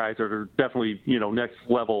couple other guys that are definitely next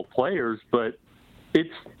level players. But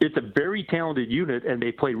it's a very talented unit, and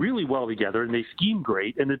they play really well together, and they scheme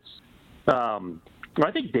great, and it's. I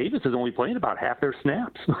think Davis is only playing about half their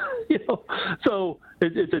snaps, So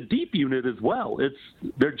it's a deep unit as well.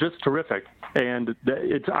 They're just terrific, and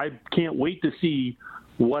I can't wait to see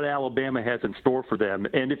what Alabama has in store for them,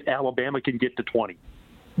 and if Alabama can get to 20.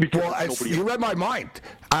 Well, you read my mind.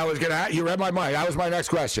 You read my mind. That was my next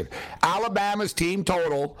question. Alabama's team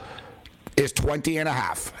total is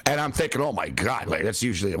 20.5, and I'm thinking, oh my God, like that's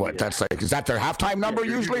usually what that's like. Is that their halftime number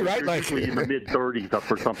usually, right? Like usually in the mid-30s up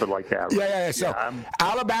or something like that. Right? Yeah. So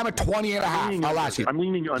Alabama 20.5. I'll ask you. I'm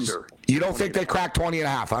leaning under. You don't think they crack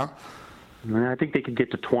 20.5, huh? I think they could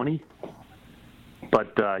get to 20.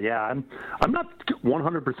 But I'm not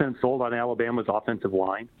 100% sold on Alabama's offensive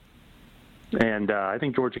line, and I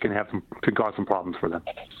think Georgia can cause some problems for them.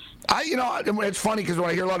 It's funny because when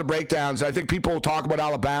I hear a lot of breakdowns, I think people talk about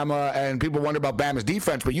Alabama and people wonder about Bama's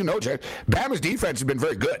defense. But Jay, Bama's defense has been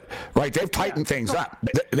very good, right? They've tightened things up.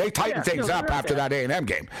 They tightened things up after that A&M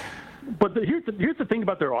game. But here's the thing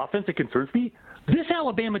about their offense that concerns me. This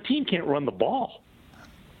Alabama team can't run the ball.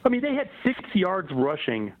 I mean, they had 6 yards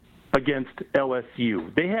rushing against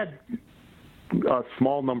LSU. They had a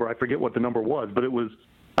small number. I forget what the number was, but it was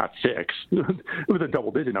not 6. It was a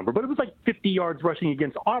double-digit number, but it was like 50 yards rushing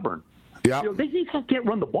against Auburn. Yeah, they can't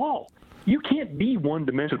run the ball. You can't be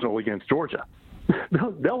one-dimensional against Georgia.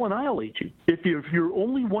 They'll annihilate you. If you're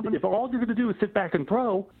only one, if all you're going to do is sit back and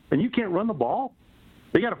throw, and you can't run the ball,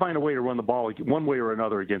 they got to find a way to run the ball one way or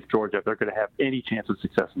another against Georgia if they're going to have any chance of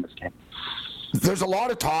success in this game. There's a lot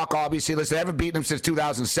of talk, obviously. Listen, they haven't beaten them since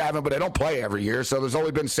 2007, but they don't play every year, so there's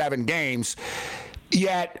only been 7 games.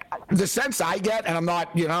 Yet the sense I get, and I'm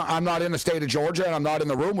not in the state of Georgia, and I'm not in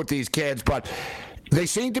the room with these kids, but they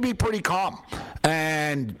seem to be pretty calm.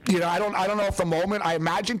 And, I don't know if the moment, I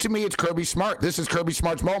imagine to me it's Kirby Smart. This is Kirby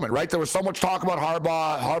Smart's moment, right? There was so much talk about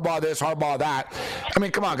Harbaugh this, Harbaugh that. I mean,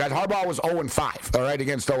 come on, guys. Harbaugh was 0-5, all right,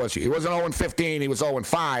 against OSU. He wasn't 0-15. He was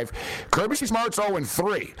 0-5. Kirby Smart's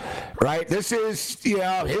 0-3, right? This is,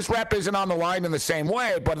 his rep isn't on the line in the same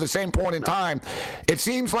way, but at the same point in time, it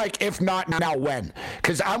seems like if not now, when?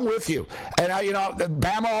 Because I'm with you. And,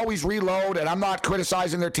 Bama always reload, and I'm not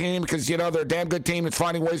criticizing their team because, they're a damn good team that's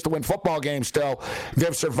finding ways to win football games still.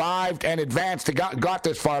 They've survived and advanced to got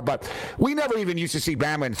this far, but we never even used to see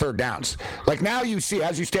Bama in third downs. Like now you see,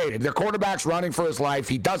 as you stated, their quarterback's running for his life.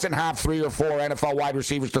 He doesn't have 3 or 4 NFL wide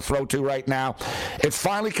receivers to throw to right now. It's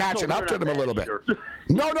finally catching up to them a little bit.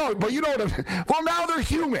 No, but well, now they're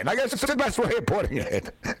human. I guess it's the best way of putting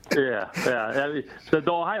it. Yeah. I mean, the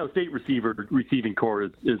Ohio State receiving core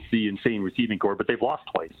is the insane receiving core, but they've lost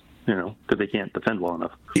twice. Because they can't defend well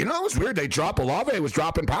enough. It was weird. Olave was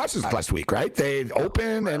dropping passes last week, right? They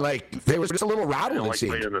opened and they were just a little rattled. Like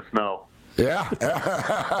playing in the snow. Yeah.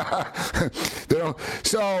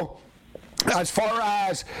 So as far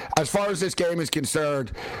as this game is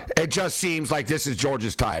concerned, it just seems like this is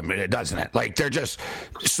Georgia's time, doesn't it? Like they're just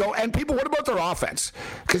so. And people, what about their offense?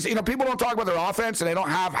 Because people don't talk about their offense, and they don't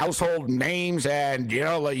have household names, and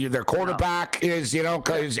their quarterback is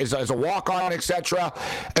a walk-on, etc.,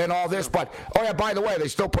 and all this. But by the way, they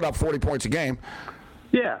still put up 40 points a game.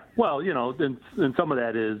 Yeah, well, and some of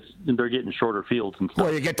that is they're getting shorter fields and stuff.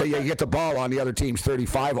 Well, you get the ball on the other team's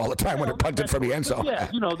 35 all the time when they're punting from the end zone. Yeah,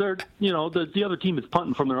 the other team is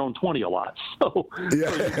punting from their own 20 a lot. So,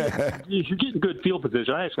 you're getting good field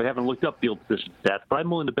position. I actually haven't looked up field position stats, but I'm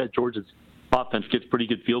willing to bet Georgia's offense gets pretty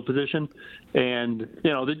good field position, and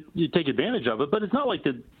you take advantage of it. But it's not like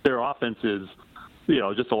their offense is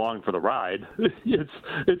just along for the ride.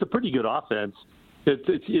 It's a pretty good offense.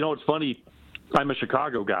 It's funny. I'm a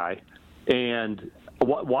Chicago guy, and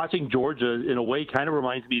watching Georgia in a way kind of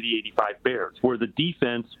reminds me of the '85 Bears, where the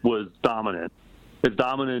defense was dominant, as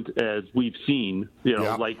dominant as we've seen,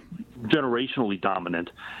 like generationally dominant,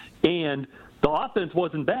 and the offense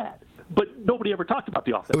wasn't bad. But nobody ever talked about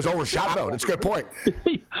the offense. It was overshadowed. It's a good point.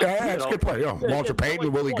 It's a good point. Walter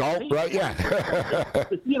Payton, Willie Gault, right? Yeah.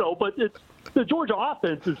 But the Georgia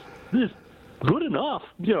offense is good enough,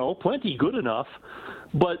 plenty good enough,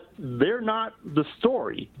 but they're not the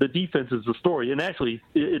story. The defense is the story. And actually,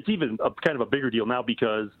 it's even kind of a bigger deal now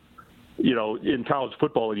because, in college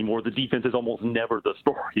football anymore, the defense is almost never the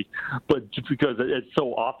story, but just because it's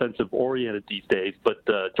so offensive-oriented these days. But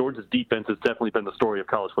Georgia's defense has definitely been the story of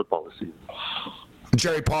college football this season.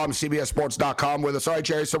 Jerry Palm, CBSSports.com with us. All right,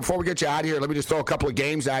 Jerry, so before we get you out of here, let me just throw a couple of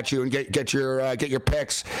games at you and get your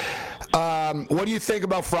picks. What do you think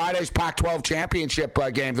about Friday's Pac-12 championship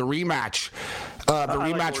game, the rematch?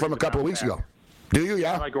 Rematch from a couple of weeks ago. Do you?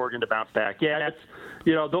 Yeah. I like Oregon to bounce back. Yeah, that's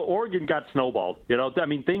the Oregon got snowballed.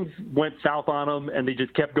 Things went south on them, and they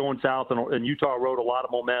just kept going south, and Utah rode a lot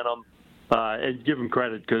of momentum. And give them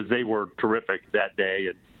credit because they were terrific that day.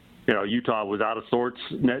 And Utah was out of sorts,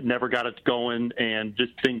 never got it going, and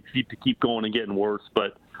just things keep going and getting worse.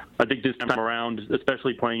 But I think this time around,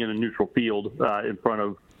 especially playing in a neutral field in front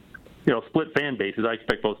of split fan bases, I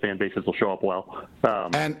expect both fan bases will show up well.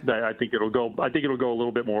 And I think it'll go a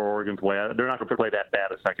little bit more Oregon's way. They're not going to play that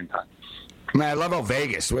bad a second time. Man, I love how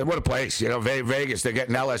Vegas. What a place. Vegas, they're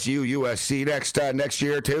getting LSU, USC next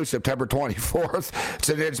year, too, September 24th.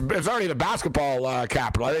 It's already the basketball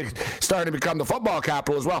capital. I think it's starting to become the football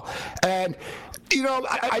capital as well. And,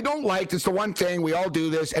 I don't like, it's the one thing, we all do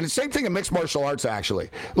this, and the same thing in mixed martial arts, actually.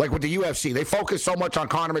 Like with the UFC, they focus so much on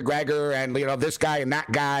Conor McGregor and, this guy and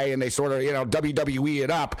that guy, and they sort of, WWE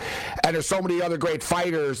it up. And there's so many other great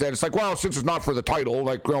fighters that it's like, well, since it's not for the title,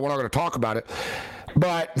 we're not going to talk about it.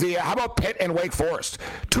 But how about Pitt and Wake Forest?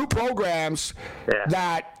 Two programs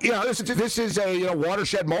that, this is a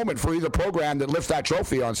watershed moment for either program that lifts that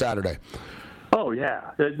trophy on Saturday. Oh,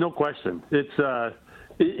 yeah, no question. It's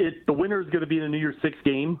the winner is going to be in the New Year's Six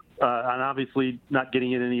game, and obviously not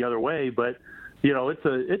getting it any other way. But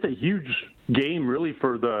it's a huge game really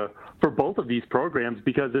for both of these programs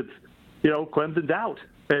because it's Clemson's out.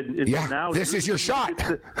 And now this is your shot.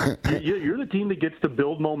 You're the team that gets to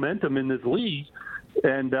build momentum in this league.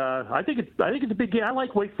 And I think it's a big game. I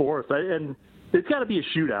like Wake Forest, and it's got to be a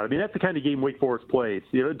shootout. I mean, that's the kind of game Wake Forest plays.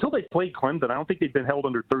 Until they played Clemson, I don't think they've been held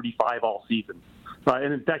under 35 all season.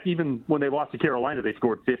 And in fact, even when they lost to Carolina, they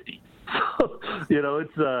scored 50.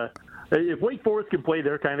 It's if Wake Forest can play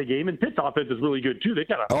their kind of game, and Pitt's offense is really good too. They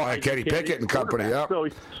got Kenny Pickett and company. Yeah.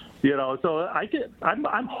 So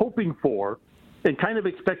I'm hoping for. And kind of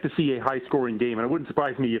expect to see a high-scoring game. And it wouldn't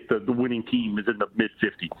surprise me if the winning team is in the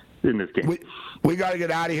mid-50s in this game. We got to get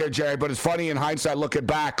out of here, Jerry, but it's funny in hindsight looking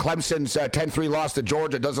back. Clemson's 10-3 loss to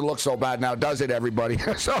Georgia doesn't look so bad now, does it, everybody?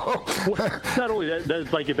 Well, not only that,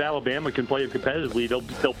 it's like if Alabama can play it competitively,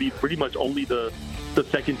 they'll be pretty much only the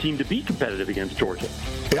second team to be competitive against Georgia.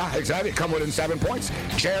 Yeah, exactly. Come within 7 points.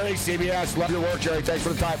 Jerry, CBS, love your work, Jerry. Thanks for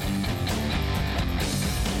the time.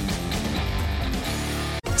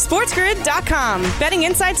 SportsGrid.com. Betting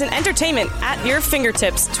insights and entertainment at your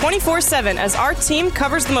fingertips 24/7 as our team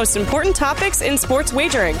covers the most important topics in sports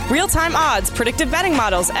wagering. Real-time odds, predictive betting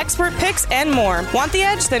models, expert picks, and more. Want the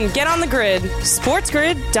edge? Then get on the grid.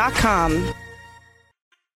 SportsGrid.com.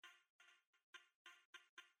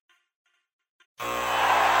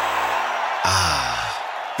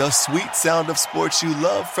 The sweet sound of sports you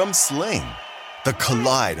love from Sling. The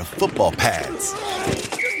collide of football pads.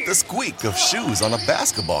 The squeak of shoes on a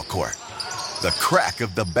basketball court. The crack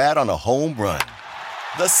of the bat on a home run.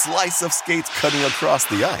 The slice of skates cutting across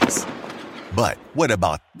the ice. But what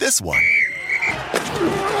about this one?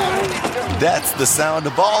 That's the sound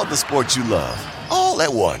of all the sports you love, all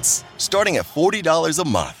at once. Starting at $40 a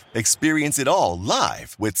month. Experience it all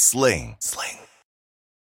live with Sling.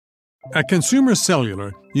 At Consumer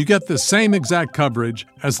Cellular, you get the same exact coverage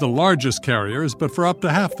as the largest carriers, but for up to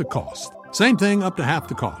half the cost. Same thing, up to half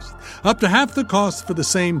the cost. Up to half the cost for the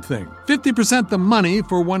same thing. 50% the money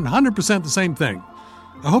for 100% the same thing.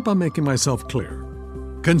 I hope I'm making myself clear.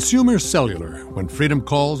 Consumer Cellular. When freedom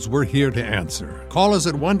calls, we're here to answer. Call us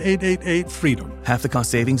at 1-888-FREEDOM. Half the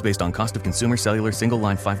cost savings based on cost of Consumer Cellular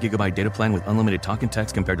single-line 5GB data plan with unlimited talk and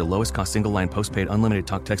text compared to lowest cost single-line postpaid unlimited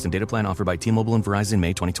talk, text, and data plan offered by T-Mobile and Verizon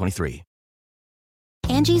May 2023.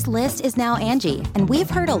 Angie's List is now Angie, and we've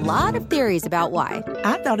heard a lot of theories about why.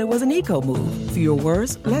 I thought it was an eco move. Fewer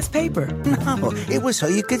words, less paper. No, it was so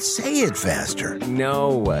you could say it faster.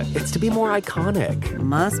 No, it's to be more iconic.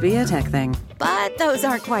 Must be a tech thing. But those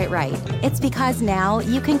aren't quite right. It's because now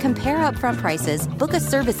you can compare upfront prices, book a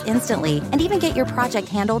service instantly, and even get your project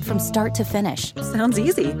handled from start to finish. Sounds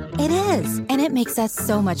easy. It is, and it makes us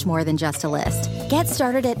so much more than just a list. Get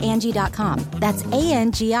started at Angie.com. That's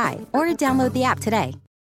ANGI, or download the app today.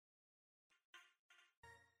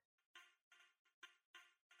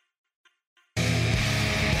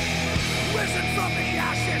 Risen from the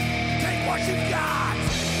ashes, take what you've got.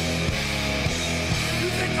 You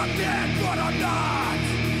think I'm dead, but I'm not.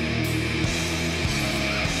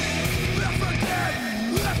 Left for dead,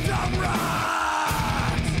 left on rot.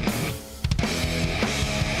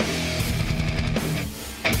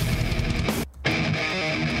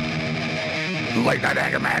 Late night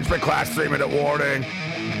anger management class, 3-minute warning.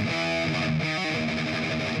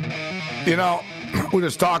 You know, we were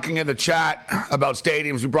just talking in the chat about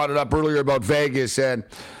stadiums. We brought it up earlier about Vegas, and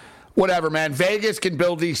whatever, man. Vegas can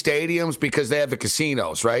build these stadiums because they have the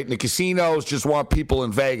casinos, right? And the casinos just want people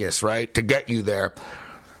in Vegas, right, to get you there.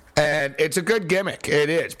 And it's a good gimmick. It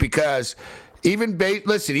is, because even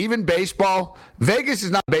baseball, Vegas is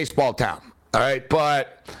not a baseball town, all right?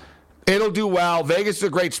 But it'll do well. Vegas is a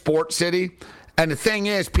great sports city. And the thing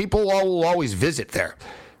is, people will always visit there.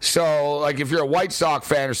 So, like, if you're a White Sox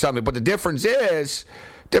fan or something, but the difference is,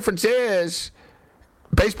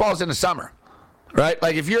 baseball's in the summer, right?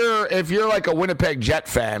 Like, if you're like a Winnipeg Jet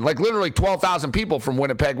fan, like literally 12,000 people from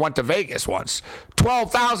Winnipeg went to Vegas once.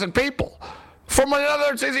 12,000 people from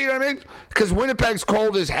another city, you know what I mean? Because Winnipeg's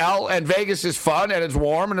cold as hell, and Vegas is fun, and it's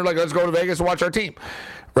warm, and they're like, let's go to Vegas and watch our team,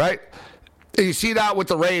 right? You see that with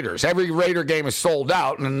the Raiders. Every Raider game is sold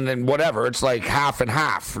out, and whatever. It's like half and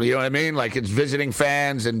half. You know what I mean? Like, it's visiting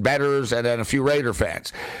fans and bettors and then a few Raider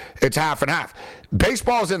fans. It's half and half.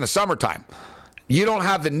 Baseball's in the summertime. You don't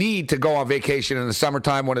have the need to go on vacation in the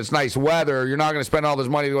summertime when it's nice weather. You're not going to spend all this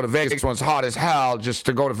money to go to Vegas when it's hot as hell just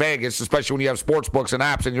to go to Vegas, especially when you have sports books and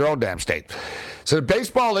apps in your own damn state. So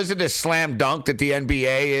baseball isn't as slam dunk that the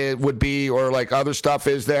NBA would be, or like other stuff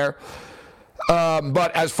is there.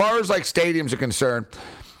 But as far as like stadiums are concerned,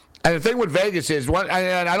 and the thing with Vegas is, and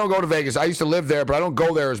I don't go to Vegas. I used to live there, but I don't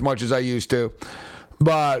go there as much as I used to.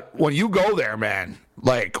 But when you go there, man,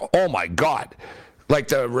 like, oh my God, like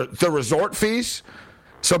the resort fees.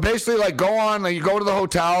 So basically, like, you go to the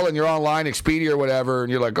hotel and you're online, Expedia or whatever,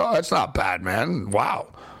 and you're like, oh, that's not bad, man.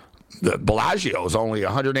 Wow. The Bellagio is only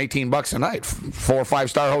 $118 a night, 4 or 5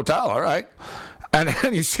 star hotel. All right. And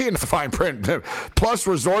then you see in the fine print, plus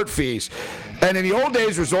resort fees. And in the old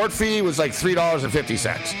days, resort fee was like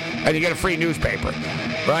 $3.50. And you get a free newspaper,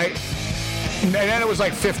 right? And then it was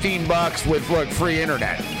like $15 with free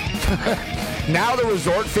internet. Now the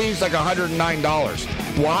resort fee is like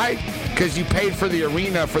 $109. Why? Because you paid for the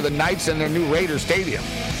arena for the Knights and their new Raiders stadium.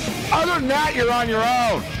 Other than that, you're on your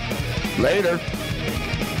own. Later.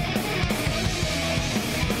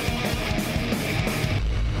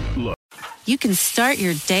 You can start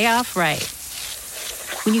your day off right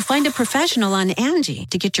when you find a professional on Angie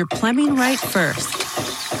to get your plumbing right first.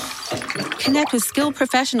 Connect with skilled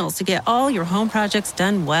professionals to get all your home projects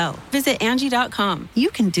done well. Visit Angie.com. You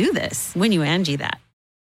can do this when you Angie that.